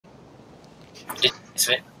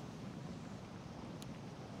Okay.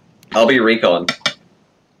 I'll be recon.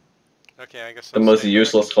 Okay, I guess The I'll most stay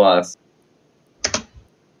useless back. class.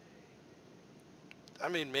 I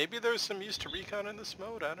mean, maybe there's some use to recon in this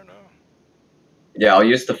mode. I don't know. Yeah, I'll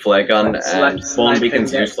use the flare gun Let's and like spawn beacon's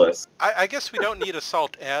sniping useless. I guess we don't need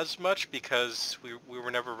assault as much because we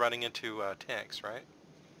were never running into tanks, right?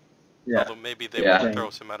 Yeah. Although maybe they Yeah. would throw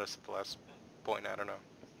some at us at the last point. I don't know.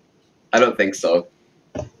 I don't think so.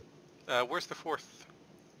 Where's the fourth?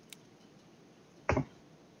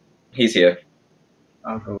 He's here.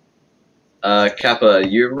 I'll go. Kappa,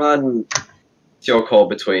 you run. It's your call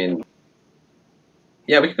between.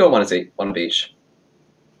 Yeah, we could go one of each.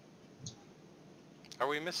 Are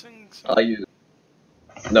we missing some? Are you?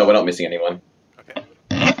 No, we're not missing anyone. Okay.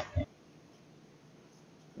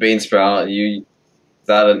 Bean Sprout, you. Is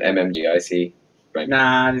that an MMG? I see. Right.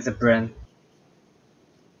 Nah, it's a brand.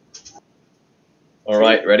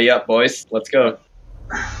 Alright, ready up, boys. Let's go.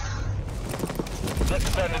 Let's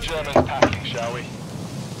defend the Germans packing, shall we?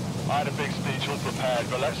 I had a big speech all prepared,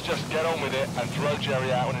 but let's just get on with it and throw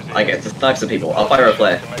Jerry out on his ear. I get to snipe some people. I'll fire a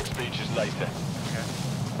flare. To make speeches later. Okay.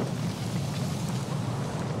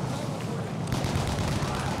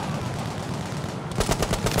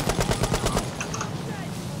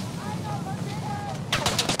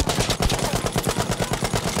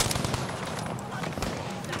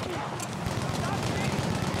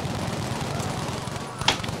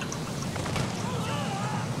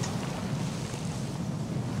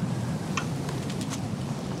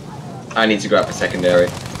 I need to grab a secondary.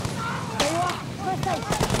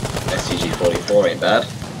 STG-44 ain't bad.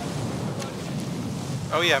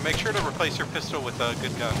 Oh yeah, make sure to replace your pistol with a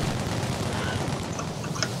good gun.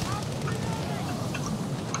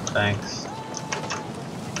 Thanks.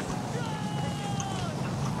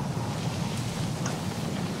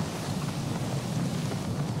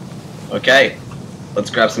 Okay, let's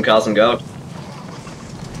grab some cars and go.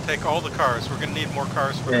 Take all the cars. We're gonna need more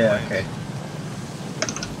cars for the Yeah, planes. okay.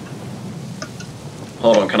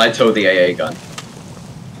 Hold on, can I tow the AA gun?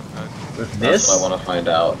 With That's this? what I want to find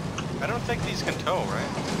out. I don't think these can tow, right?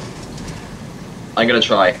 I'm gonna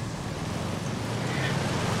try.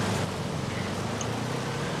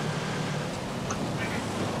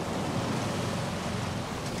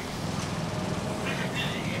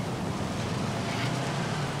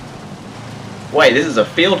 Wait, this is a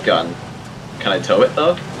field gun. Can I tow it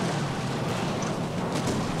though?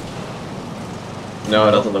 No,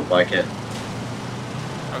 it doesn't look like it.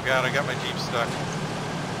 Oh god, I got my Jeep stuck.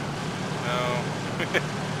 No.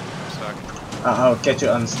 I'm stuck. I'll get you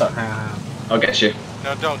unstuck. Hang on. I'll get you.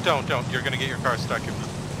 No, don't. You're gonna get your car stuck if you...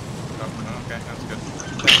 Oh, okay, that's good.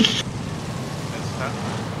 It's not...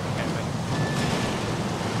 Okay, then.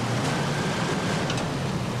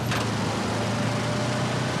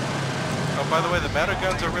 Oh, by the way, the meta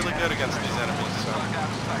guns are really good against these enemies, so...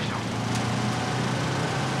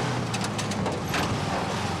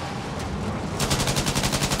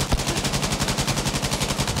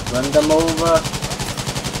 Run them over.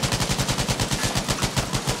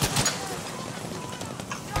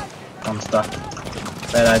 I'm stuck.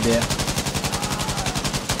 Bad idea.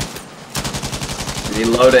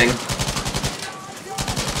 Reloading.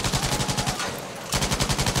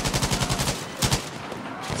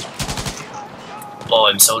 Oh,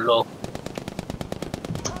 I'm so low.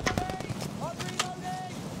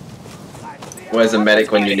 Where's the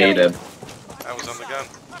medic when you need him? I was on the gun.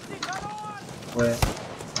 Where?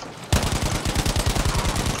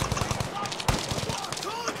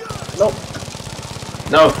 Nope.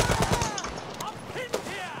 No.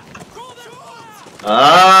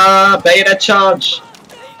 Ah, beta charge.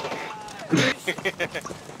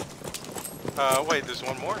 Wait, there's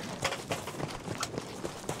one more?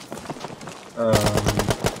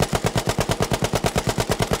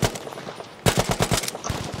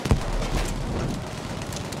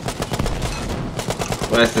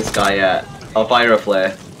 Where's this guy at? I'll fire a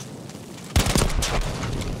flare.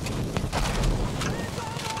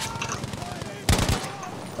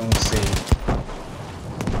 Don't see.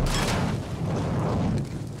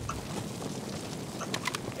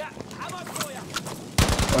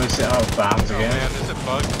 Oh, is it out of bounds Oh again? man, is it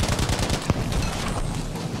bugged?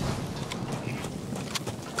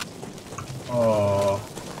 Oh.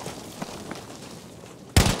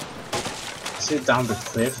 Is it down the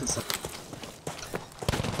cliff or something?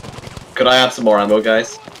 Could I have some more ammo,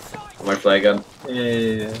 guys? For my flare gun.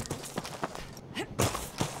 Yeah.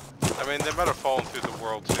 I mean, they might have fallen through the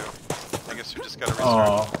world too. I guess we just gotta restart.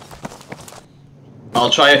 Oh. I'll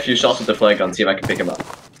try a few shots with the flare gun, see if I can pick him up.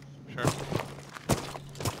 Sure.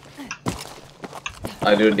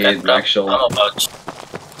 I do need an actual. How about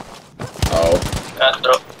Oh.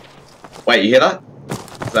 Bro. Wait, you hear that?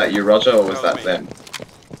 Is that you, Roger, or was That that was me. them?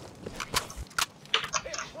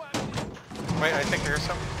 Wait, I think I hear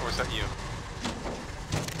something, or was that you?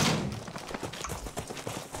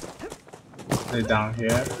 They're down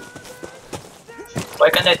here. Why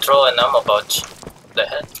can't I throw an ammo pouch? What the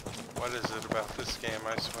hell? What is it about this game,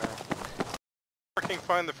 I swear? Working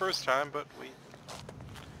fine the first time, but we...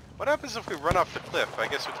 What happens if we run off the cliff? I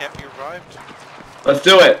guess we can't be revived? Let's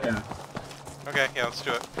do it! Yeah. Okay, yeah, let's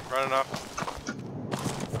do it. Running off.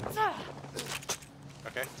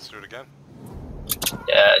 Okay, let's do it again.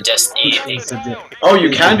 Yeah, just eating. It's a bit. Oh,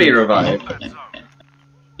 you can be revived!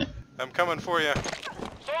 I'm coming for you.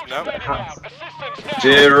 No.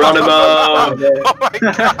 Geronimo! Oh my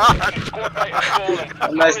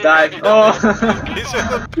god! Nice dive. Oh. These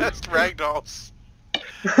are the best ragdolls.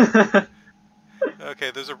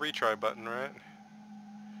 Okay, there's a retry button, right?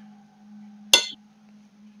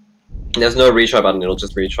 There's no retry button, it'll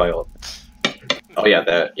just retry all. Oh yeah,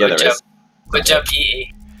 there is. Good job,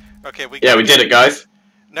 EA. Okay, we Yeah, we did it, guys.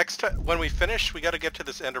 Next time, when we finish, we gotta get to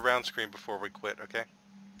this end of round screen before we quit, okay?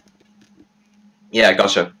 Yeah,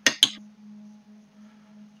 gotcha.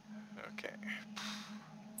 Okay.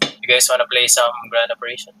 You guys wanna play some Grand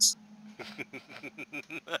Operations?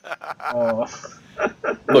 Oh.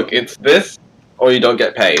 Look, it's this, or you don't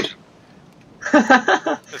get paid.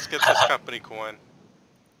 Let's get this company coin.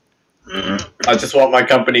 I just want my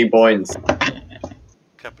company points.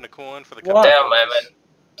 Company coin for the What? company. Damn, I'm at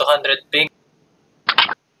 200 ping.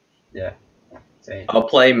 Yeah. Same. I'll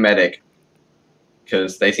play medic,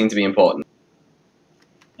 because they seem to be important.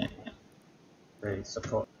 Really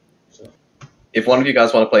support. If one of you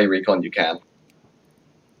guys want to play recon, you can.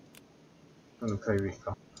 I'm gonna play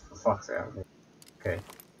recon. For fuck's sake. Okay.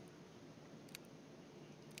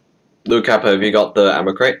 Luke Kappa, have you got the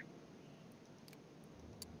ammo crate?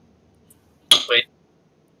 Wait,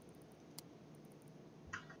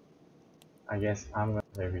 I guess I'm gonna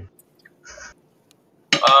play recon.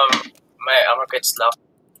 my armor crate's locked.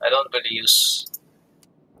 I don't really use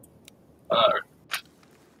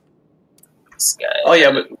this guy. Oh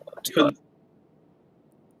yeah, but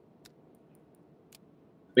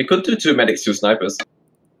we could do 2 medics, 2 snipers.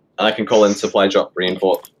 And I can call in supply drop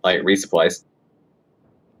reinforce, like resupplies.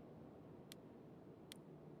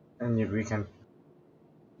 And we can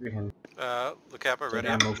Look up, get ready?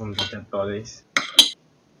 ammo from the dead bodies.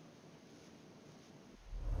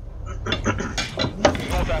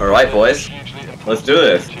 Alright, boys. Let's do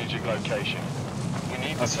this.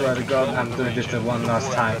 I swear to God, I'm doing this the one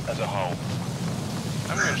last time.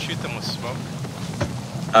 I'm gonna shoot them with smoke.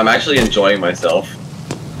 I'm actually enjoying myself.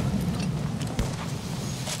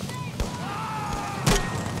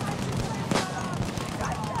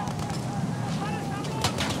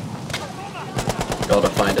 Gotta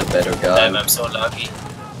find a better Damn, gun. I'm so lucky.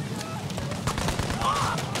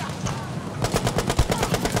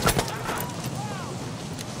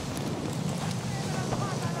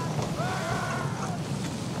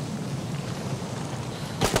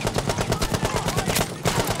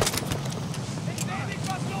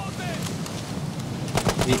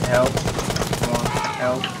 Need help. Come on,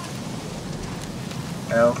 help.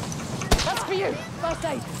 Help. That's for you. First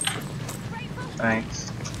aid.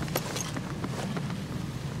 Thanks.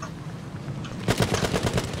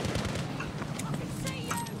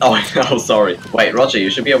 Oh, oh, sorry. Wait, Roger, you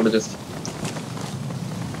should be able to just...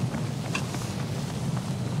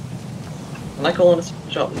 Can I call in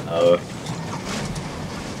a shot? No.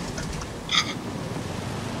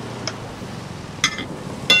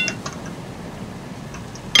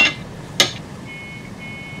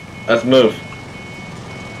 Let's move.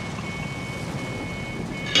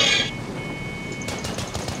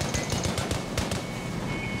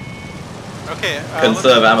 Okay,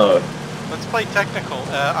 Conserve ammo. let's play technical.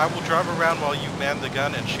 I will drive around while you man the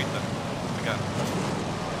gun and shoot the gun.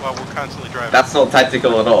 While we're constantly driving. That's not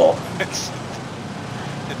tactical at all. It's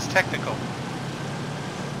technical.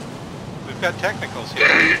 We've got technicals here,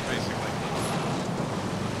 basically.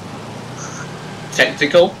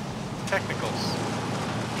 Technical? Technicals.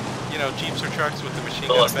 You know, jeeps or trucks with the machine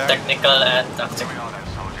gun Both back. technical and tactical.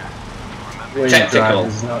 Where you Tactical. drive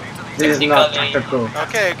is not. This is not Technically. tactical.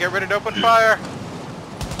 Okay, get ready to open fire.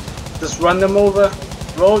 Just run them over.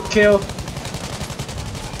 Roadkill.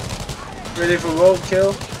 Ready for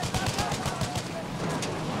roadkill.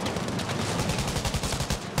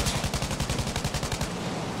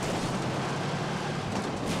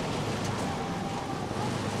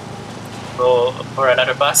 Go for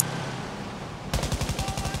another pass.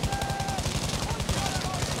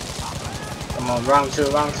 Come on, round two,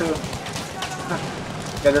 round two.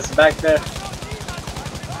 Get us back there.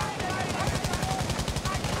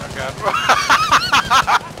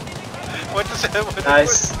 god. What does it? What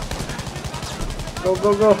Nice. Go,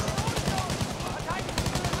 go, go.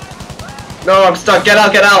 No, I'm stuck. Get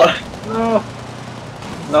out, get out. No.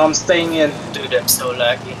 No, I'm staying in. Dude, I'm so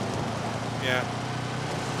laggy. Yeah.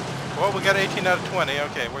 Well, we got 18 out of 20.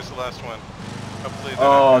 Okay, where's the last one? Hopefully.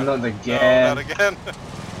 Oh, not not again. No, not again.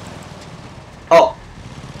 Oh.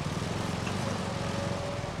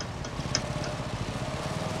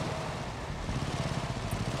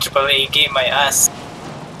 Triple A game my ass.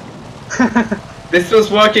 This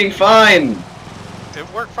was working fine.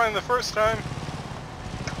 It worked fine the first time.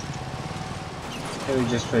 Can we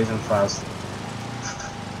just play some fast?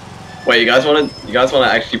 Wait, you guys want to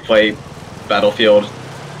actually play Battlefield,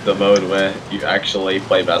 the mode where you actually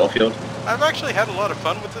play Battlefield? I've actually had a lot of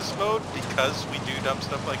fun with this mode because we do dumb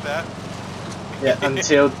stuff like that. Yeah,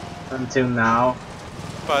 until now.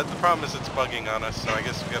 But the problem is it's bugging on us, so I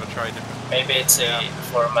guess we gotta try different. Maybe it's a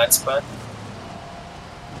 4-man squad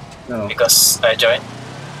No. because I joined.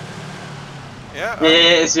 Yeah. Yeah,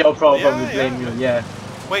 it's your problem. Yeah, we blame yeah. you. Yeah.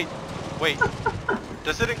 Wait.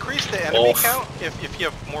 Does it increase the enemy Oof. count if you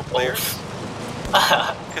have more players?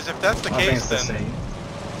 Because if that's the I think case, it's the then same.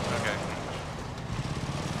 okay.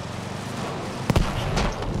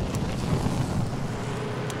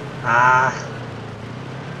 Ah.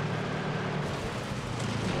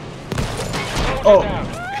 Oh.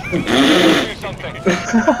 Do something.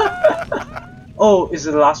 Oh, is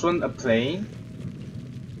the last one a plane?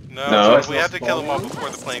 No. We had to kill them all before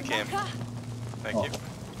the plane came. Thank you.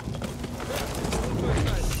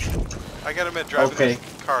 I gotta admit, driving this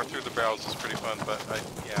car through the barrels is pretty fun, but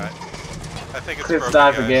I think it's Cliff broken,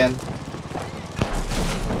 dive guys. again.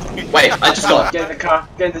 Wait, I just got. Get in the car.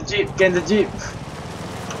 Get in the jeep. Get in the jeep.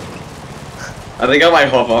 I think I might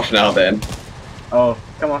hop off now then. Oh,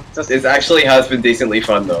 come on. Just. This actually has been decently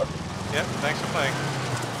fun though. Yep, thanks for playing.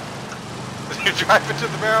 Drive into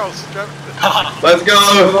the barrels. Let's go!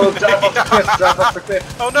 Oh, drive off the cliff. Drive off the cliff.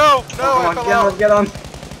 Oh no! No, Oh, I come fell on, out. get on.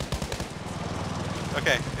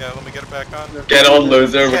 Okay, yeah, let me get it back on. Get on,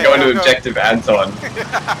 loser. We're Okay, going go, to go. Objective Anton.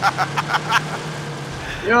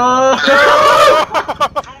 Yo!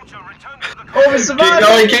 Oh, we survived! Keep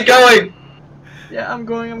going, keep going! Yeah, I'm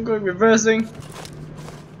going, reversing.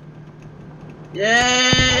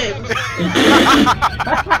 Yay!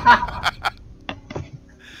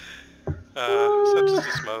 Such is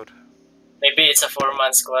this mode. Maybe it's a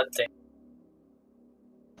 4-man squad thing.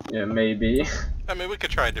 Yeah, maybe. I mean, we could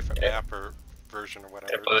try a different map or version or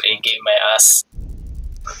whatever. Triple A game my ass.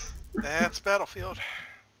 That's Battlefield.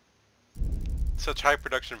 Such high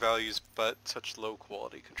production values, but such low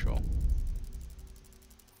quality control.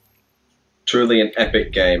 Truly an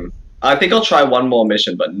epic game. I think I'll try one more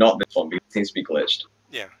mission, but not this one because it seems to be glitched.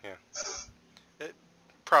 Yeah.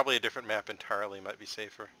 Probably a different map entirely might be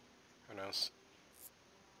safer. Who knows?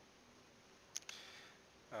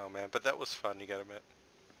 Oh man, but that was fun, you gotta admit.